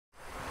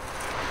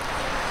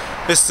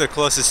This is the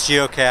closest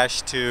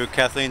geocache to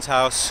Kathleen's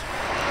house.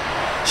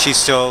 She's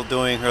still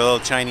doing her little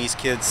Chinese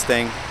kids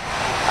thing.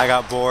 I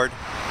got bored.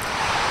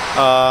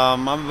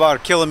 I'm about a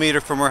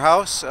kilometer from her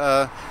house.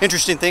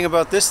 Interesting thing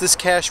about this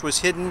cache was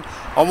hidden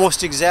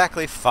almost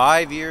exactly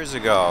 5 years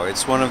ago.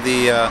 It's one of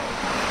the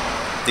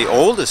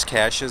oldest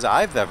caches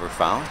I've ever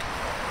found.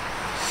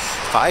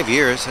 5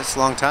 years, that's a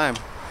long time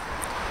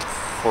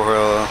for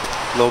a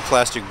little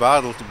plastic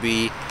bottle to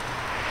be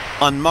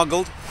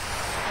unmuggled.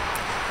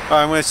 All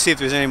right, I'm going to see if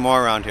there's any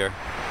more around here.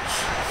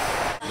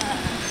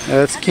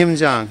 That's Kim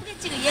Jong.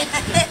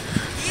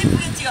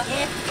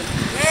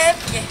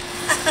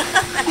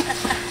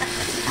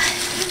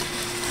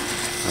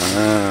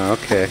 Ah,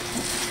 okay.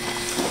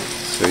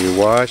 So you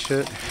wash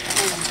it.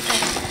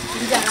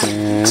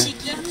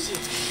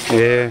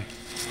 Yeah.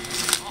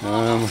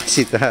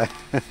 맛있다.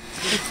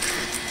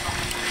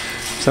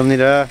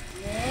 감사합니다.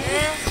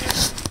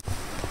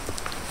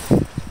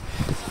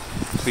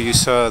 So you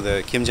saw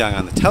the kimjang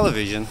on the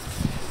television.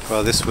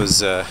 Well, this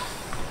was a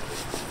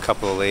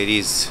couple of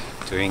ladies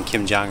doing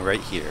kimjang right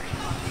here,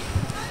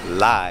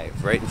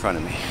 live, right in front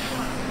of me.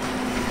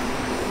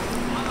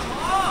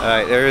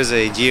 Alright, there is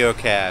a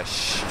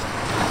geocache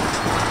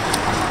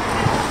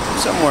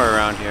somewhere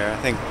around here. I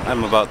think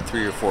I'm about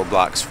 3 or 4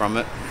 blocks from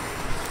it.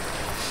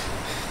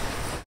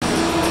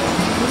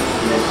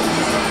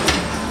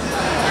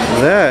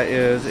 That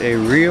is a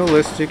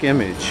realistic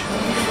image.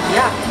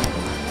 Yeah.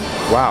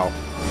 Wow.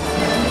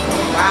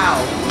 Wow.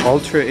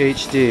 Ultra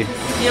HD.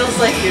 Feels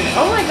like you're,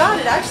 oh my god,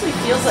 it actually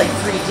feels like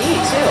 3D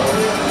too.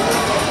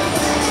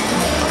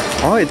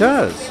 Oh, it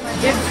does.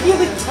 It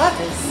really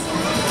does.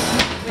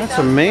 That's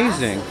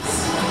amazing. I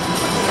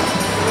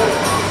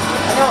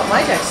know what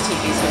my next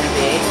TV is going to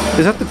be.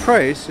 Is that the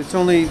price? It's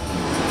only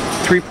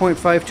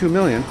 3.52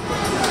 million.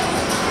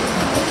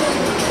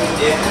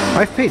 Yeah.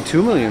 I've paid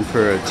 2 million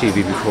for a TV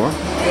before.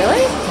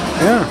 Really?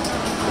 Yeah.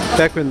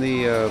 Back when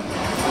the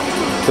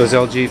those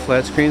LG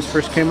flat screens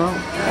first came out.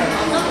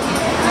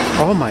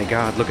 Oh my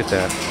god, look at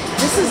that.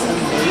 This is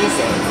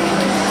amazing.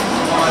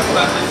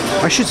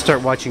 I should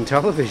start watching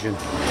television.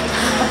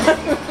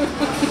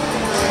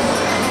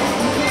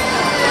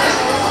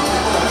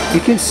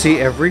 You can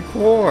see every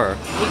pore.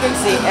 You can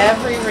see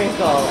every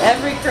wrinkle,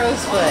 every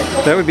crow's foot.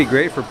 That would be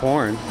great for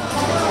porn.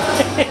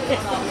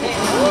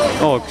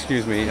 Oh,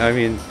 excuse me. I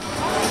mean,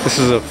 this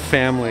is a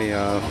family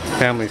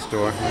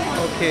store.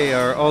 Okay,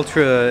 our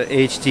Ultra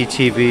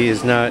HDTV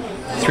is not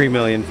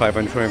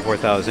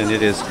 3,524,000.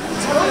 It is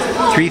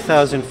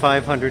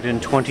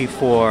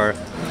 3,524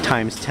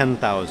 times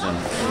 10,000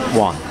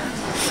 won.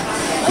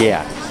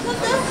 Yeah.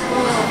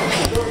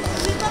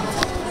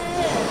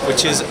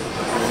 Which is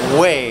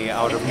way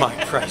out of my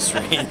price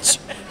range.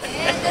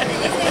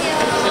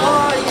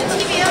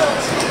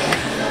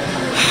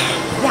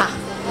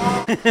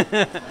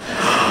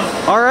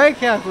 All right,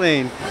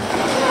 Kathleen.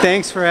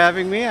 Thanks for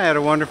having me. I had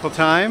a wonderful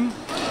time,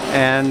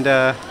 and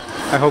I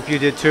hope you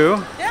did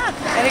too. Yeah, I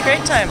had a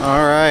great time.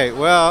 All right.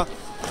 Well,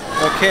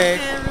 okay.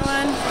 Hey everyone.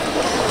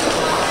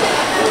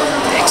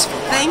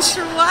 Thanks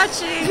for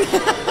watching. I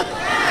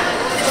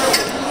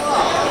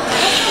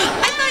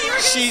thought you were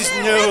going to say She's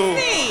it new. with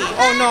me.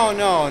 Oh no,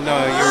 no,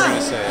 no! You were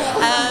gonna say it.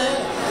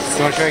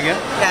 You want to try again?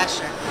 Yeah,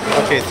 sure.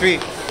 Okay, 3,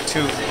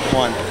 2,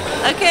 1.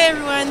 Okay,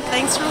 everyone.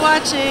 Thanks for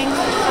watching.